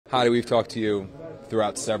Heidi, we've talked to you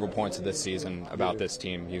throughout several points of this season about this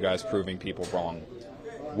team, you guys proving people wrong.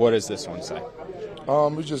 What does this one say?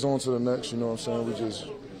 We just on to the next, you know what I'm saying? We just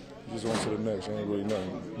on to the next. Ain't really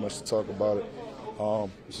nothing much to talk about it.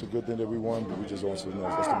 It's a good thing that we won, but we just on to the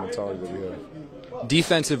next. That's the mentality that we have.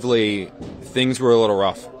 Defensively, things were a little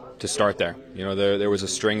rough to start there. You know, there was a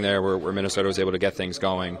string there where Minnesota was able to get things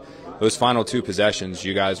going. Those final two possessions,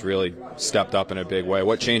 you guys really stepped up in a big way.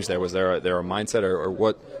 What changed there? Was there a mindset or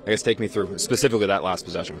what? I guess take me through specifically that last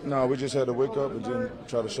possession. No, we just had to wake up and then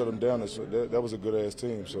try to shut them down. That was a good-ass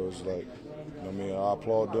team. So it's like, you know what I mean, I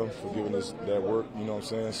applaud them for giving us that work, you know what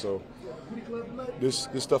I'm saying? So this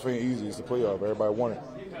stuff ain't easy. It's the playoff. Everybody want it.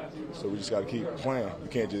 So we just got to keep playing. We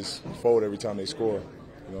can't just fold every time they score.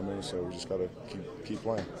 You know what I mean? So we just got to keep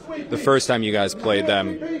playing. The first time you guys played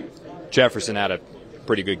them, Jefferson had a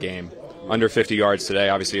pretty good game. Under 50 yards today.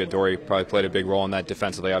 Obviously, Adoree probably played a big role in that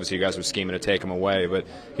defensively. Obviously, you guys were scheming to take him away. But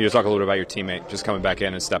can you just talk a little bit about your teammate just coming back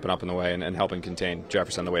in and stepping up in the way and helping contain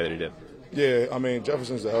Jefferson the way that he did? Yeah, I mean,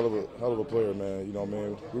 Jefferson's a hell of a player, man. You know what I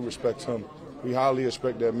mean? We respect him. We highly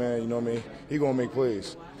respect that man. You know what I mean? He gonna make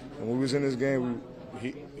plays. And when we was in this game,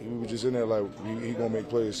 we were just in there like he gonna make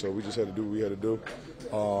plays. So we just had to do what we had to do.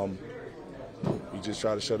 We just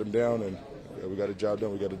tried to shut him down, and we got the job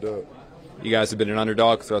done. We got the dub. You guys have been an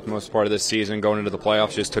underdog throughout the most part of this season. Going into the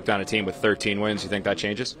playoffs, just took down a team with 13 wins. You think that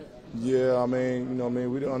changes? Yeah, I mean, you know what I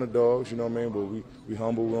mean? We're the underdogs, you know what I mean? But we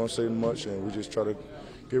humble, we don't say much, and we just try to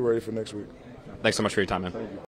get ready for next week. Thanks so much for your time, man. Thank you.